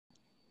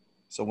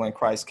So when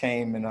Christ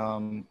came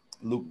in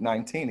Luke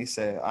 19, he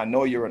said, I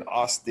know you're an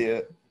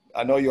austere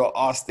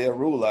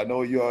ruler. I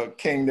know you're a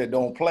king that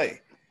don't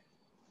play.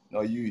 No,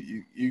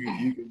 you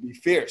can be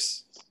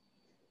fierce.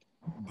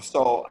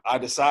 So I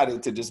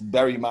decided to just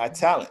bury my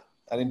talent.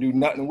 I didn't do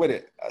nothing with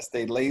it. I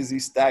stayed lazy,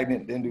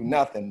 stagnant, didn't do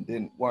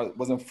nothing,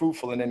 wasn't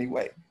fruitful in any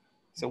way.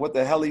 So what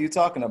the hell are you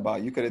talking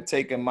about? You could have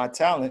taken my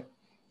talent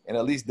and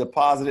at least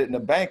deposited it in the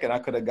bank, and I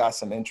could have got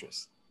some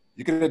interest.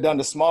 You could have done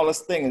the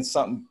smallest thing and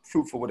something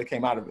fruitful would have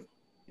came out of it.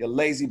 You're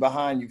lazy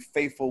behind, you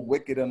faithful,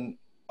 wicked, and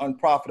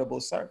unprofitable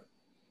servant.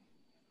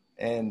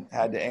 And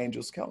had the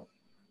angels kill him.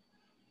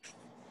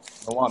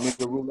 You don't want me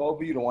to rule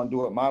over you, don't want to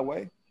do it my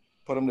way?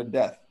 Put him to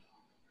death.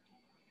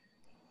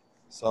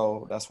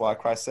 So that's why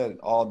Christ said,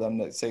 all them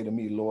that say to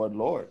me, Lord,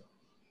 Lord,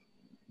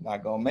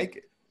 not going to make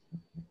it.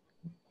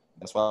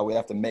 That's why we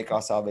have to make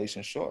our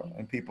salvation sure.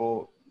 And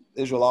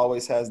Israel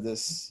always has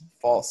this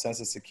false sense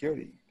of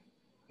security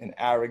and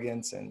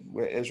arrogance, and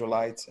we're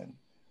Israelites and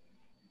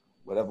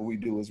whatever we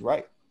do is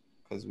right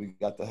because we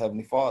got the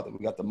Heavenly Father, we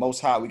got the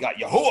Most High, we got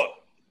Yahuwah.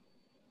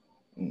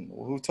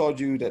 Well, who told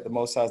you that the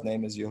Most High's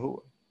name is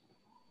Yahuwah?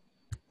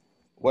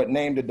 What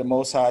name did the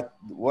Most High,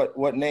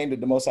 what name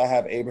did the Most High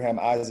have Abraham,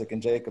 Isaac,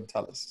 and Jacob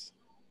tell us?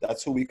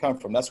 That's who we come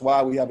from. That's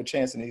why we have a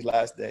chance in these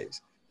last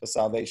days for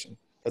salvation.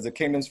 Because the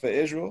kingdom's for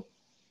Israel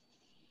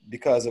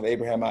because of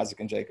Abraham, Isaac,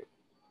 and Jacob.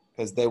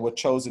 Because they were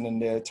chosen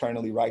and they're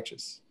eternally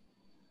righteous.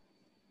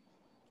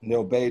 And they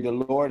obeyed the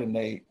Lord, and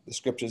the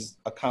scriptures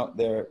account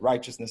their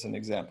righteousness and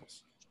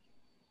examples.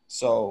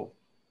 So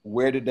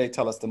where did they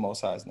tell us the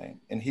Most High's name?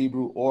 In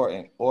Hebrew or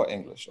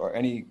English, or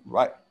any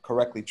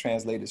correctly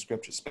translated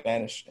scripture,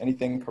 Spanish,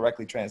 anything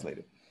correctly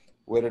translated.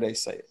 Where do they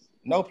say it?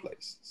 No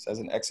place. It says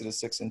in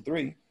Exodus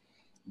 6:3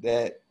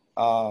 that,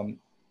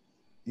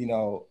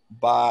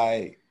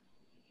 by,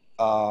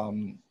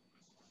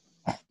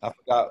 I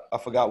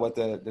forgot what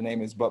the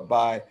name is, but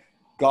by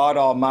God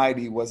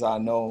Almighty was I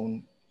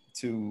known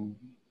to,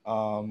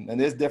 and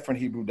there's different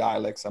Hebrew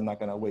dialects. I'm not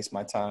going to waste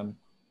my time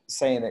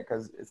saying it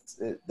because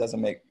it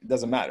doesn't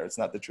matter. It's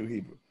not the true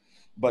Hebrew.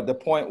 But the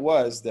point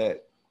was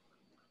that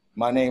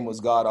my name was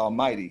God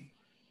Almighty.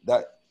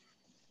 That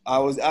he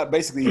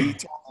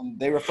told them,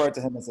 they referred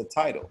to him as a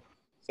title.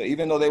 So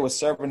even though they were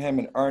serving him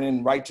and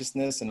earning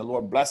righteousness and the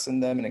Lord blessing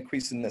them and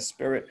increasing their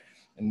spirit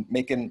and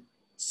making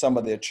some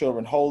of their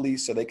children holy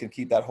so they can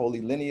keep that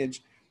holy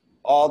lineage,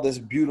 all this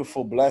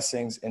beautiful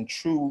blessings and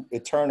true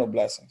eternal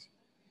blessings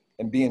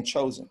and being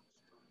chosen,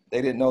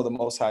 they didn't know the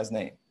Most High's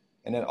name.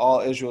 And then all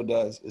Israel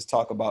does is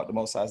talk about the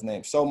Most High's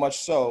name. So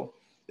much so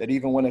that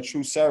even when a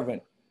true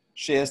servant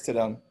shares to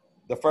them,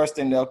 the first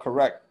thing they'll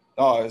correct,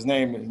 his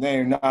name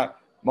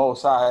not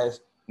Most High, his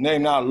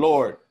name not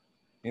Lord.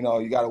 You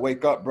got to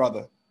wake up,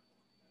 brother.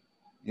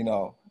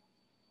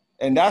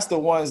 And that's the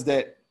ones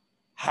that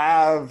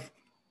have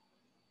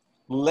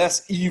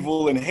less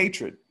evil and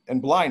hatred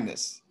and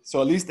blindness. So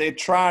at least they're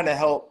trying to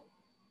help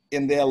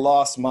in their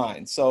lost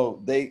mind.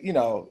 So they,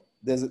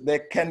 there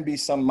can be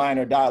some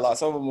minor dialogue.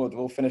 Some of them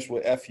will finish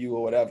with F you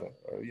or whatever,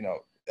 or,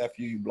 F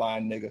you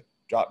blind nigga,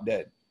 drop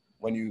dead,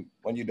 when you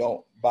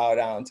don't bow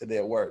down to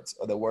their words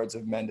or the words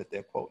of men that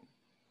they're quoting.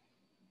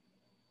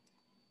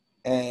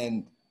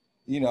 And,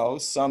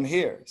 some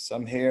hear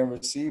and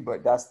receive,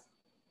 but that's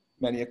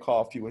many are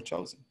called, few are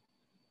chosen.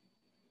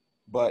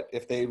 But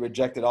if they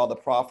rejected all the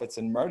prophets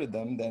and murdered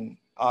them, then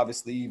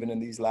obviously even in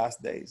these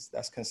last days,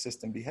 that's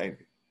consistent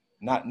behavior.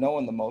 Not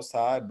knowing the Most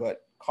High,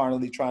 but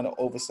carnally trying to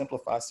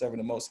oversimplify serving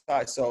the Most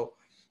High. So,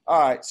 all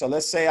right, so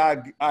let's say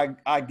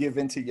I give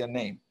into your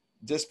name,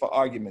 just for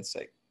argument's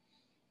sake.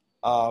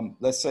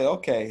 Let's say,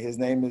 okay, his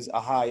name is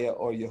Ahaya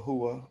or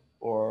Yahuwah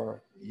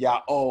or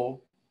Ya'o,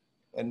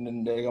 and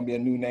then there's going to be a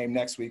new name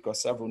next week or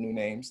several new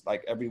names.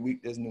 Like every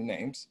week there's new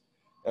names.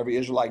 Every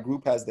Israelite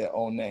group has their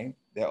own name,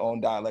 their own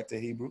dialect of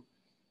Hebrew.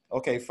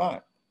 Okay, fine.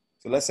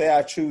 So let's say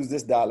I choose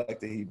this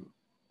dialect of Hebrew.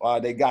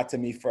 They got to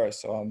me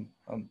first, so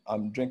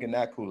I'm drinking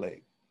that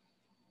Kool-Aid.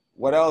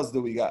 What else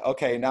do we got?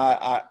 Okay,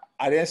 now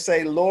I didn't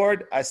say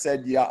Lord, I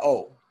said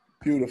Ya'o.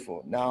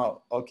 Beautiful.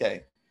 Now,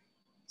 okay.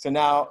 So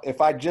now if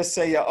I just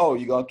say Ya'o,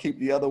 you're going to keep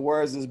the other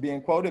words as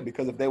being quoted?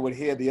 Because if they would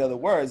hear the other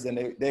words,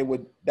 then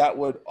that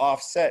would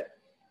offset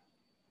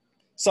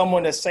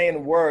someone that's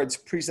saying words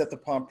precept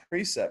upon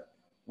precept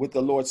with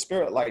the Lord's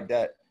Spirit like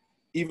that.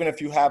 Even if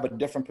you have a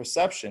different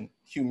perception,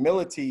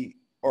 humility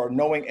or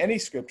knowing any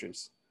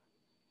scriptures,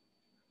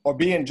 or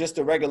being just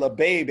a regular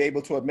babe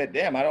able to admit,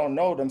 damn, I don't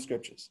know them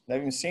scriptures.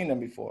 Never even seen them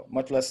before,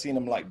 much less seen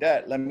them like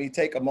that. Let me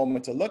take a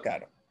moment to look at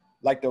them.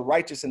 Like the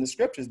righteous in the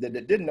scriptures that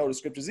didn't know the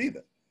scriptures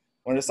either.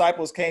 When the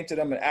disciples came to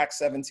them in Acts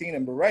 17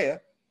 in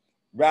Berea,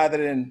 rather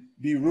than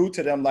be rude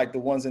to them like the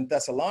ones in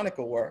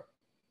Thessalonica were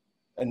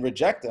and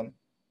reject them,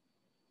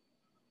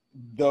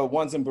 the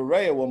ones in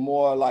Berea were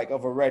more like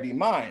of a ready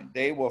mind.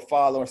 They were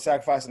following,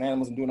 sacrificing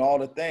animals and doing all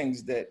the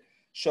things that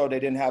show they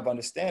didn't have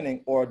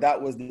understanding, or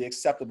that was the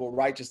acceptable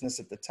righteousness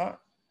at the time.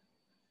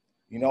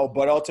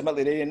 But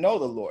ultimately they didn't know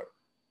the Lord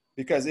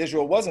because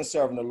Israel wasn't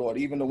serving the Lord.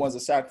 Even the ones that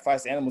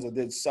sacrificed animals or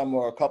did some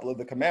or a couple of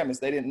the commandments,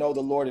 they didn't know the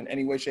Lord in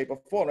any way, shape,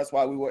 or form. That's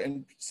why we were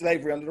in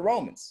slavery under the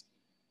Romans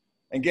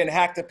and getting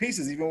hacked to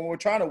pieces, even when we were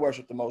trying to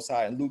worship the Most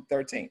High in Luke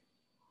 13,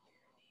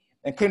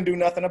 and couldn't do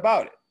nothing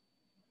about it.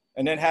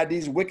 And then had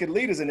these wicked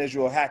leaders in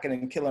Israel hacking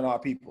and killing our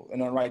people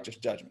in unrighteous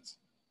judgments.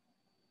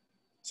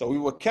 So we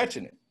were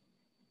catching it.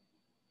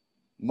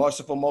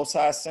 Merciful Most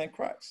High sent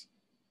Christ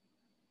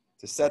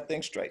to set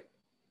things straight.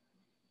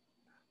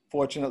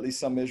 Fortunately,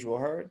 some Israel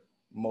heard,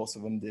 most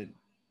of them didn't.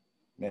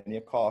 Many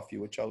are called,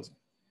 few are chosen.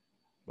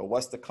 But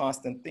what's the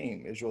constant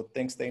theme? Israel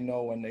thinks they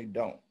know when they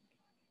don't.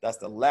 That's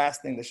the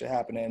last thing that should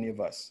happen to any of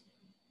us.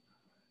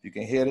 If you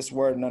can hear this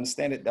word and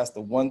understand it, that's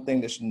the one thing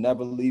that should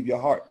never leave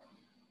your heart.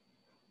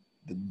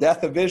 The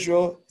death of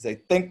Israel is they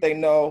think they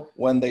know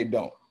when they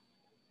don't.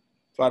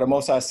 That's why the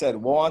Most High said,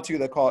 woe unto you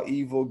that call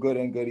evil good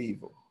and good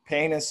evil,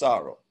 pain and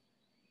sorrow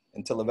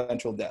until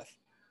eventual death.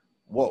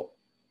 Whoa.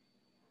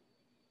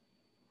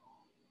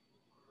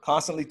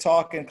 Constantly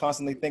talking,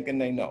 constantly thinking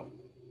they know.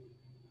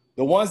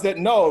 The ones that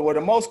know were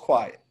the most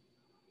quiet.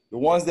 The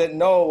ones that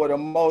know were the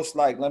most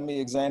like, let me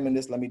examine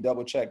this, let me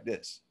double check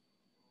this.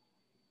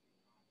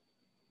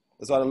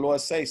 That's why the Lord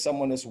says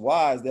someone that's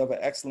wise, they have an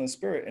excellent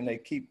spirit and they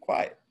keep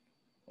quiet.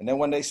 And then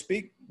when they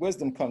speak,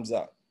 wisdom comes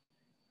out.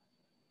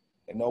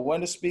 They know when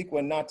to speak,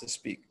 when not to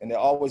speak. And they're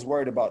always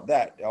worried about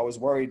that. They're always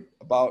worried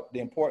about the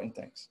important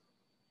things.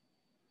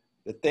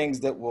 The things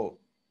that will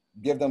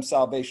give them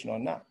salvation or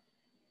not,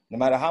 no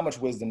matter how much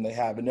wisdom they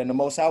have. And then the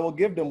Most High will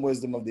give them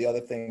wisdom of the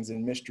other things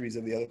and mysteries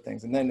of the other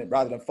things. And then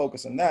rather than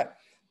focus on that,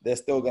 they're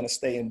still going to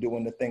stay in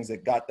doing the things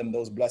that got them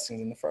those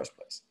blessings in the first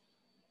place.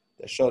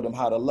 That showed them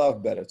how to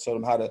love better, showed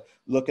them how to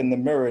look in the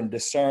mirror and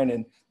discern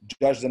and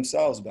judge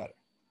themselves better.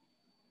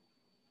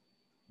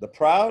 The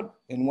proud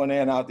in one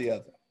ear and out the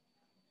other.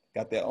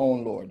 Got their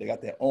own Lord. They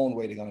got their own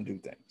way they're going to do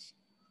things.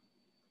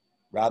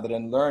 Rather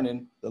than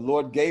learning, the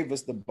Lord gave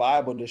us the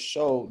Bible to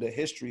show the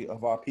history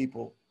of our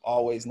people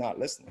always not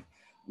listening.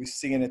 We're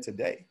seeing it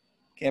today.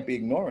 Can't be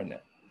ignoring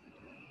that.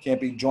 Can't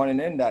be joining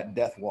in that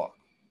death walk.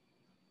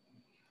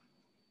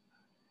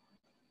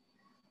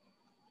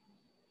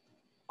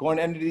 Going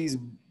into these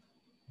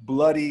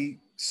bloody,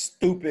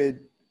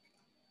 stupid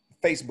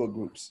Facebook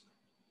groups.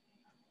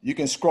 You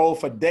can scroll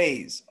for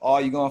days. All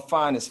you're going to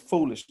find is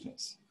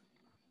foolishness.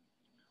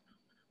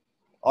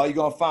 All you're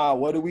going to find,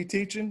 what are we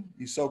teaching?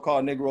 You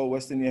so-called Negro,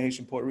 West Indian,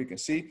 Haitian, Puerto Rican.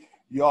 See,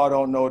 y'all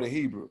don't know the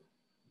Hebrew.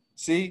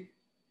 See,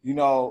 you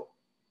know,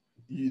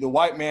 the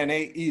white man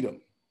ain't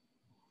Edom.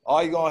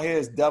 All you're going to hear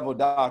is devil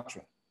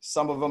doctrine.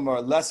 Some of them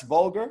are less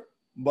vulgar,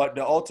 but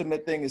the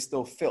ultimate thing is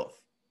still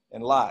filth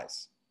and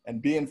lies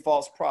and being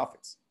false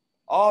prophets.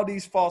 All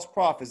these false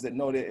prophets that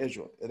know they're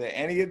Israel. Are there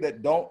any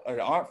that don't or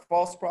aren't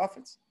false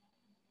prophets?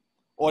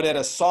 Or that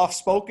are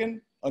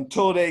soft-spoken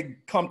until they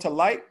come to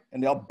light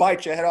and they'll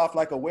bite your head off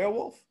like a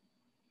werewolf?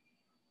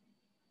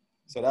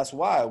 So that's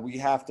why we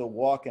have to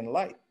walk in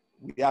light.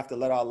 We have to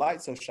let our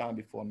light so shine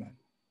before men.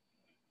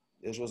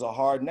 Israel's a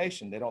hard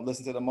nation. They don't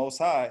listen to the Most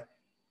High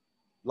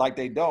like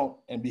they don't,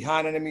 and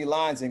behind enemy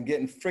lines and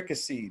getting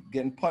fricasseed,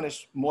 getting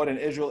punished more than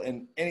Israel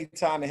in any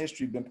time in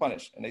history been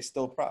punished, and they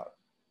still proud.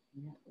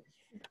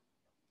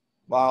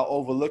 While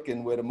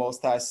overlooking where the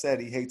Most High said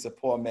he hates a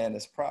poor man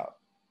that's proud.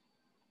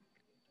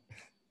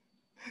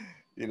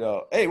 You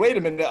know, hey, wait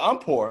a minute, I'm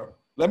poor.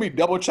 Let me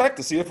double check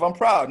to see if I'm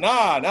proud.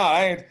 Nah,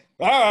 I ain't.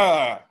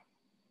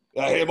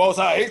 The Most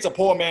High hates a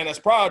poor man that's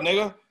proud,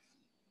 nigga.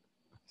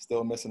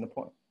 Still missing the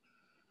point.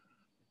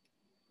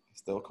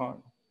 Still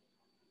carnal.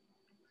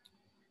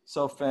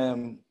 So,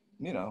 fam,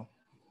 you know,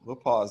 we'll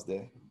pause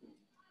there.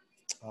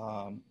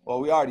 Well,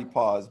 we already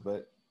paused,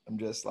 but I'm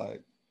just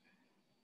like,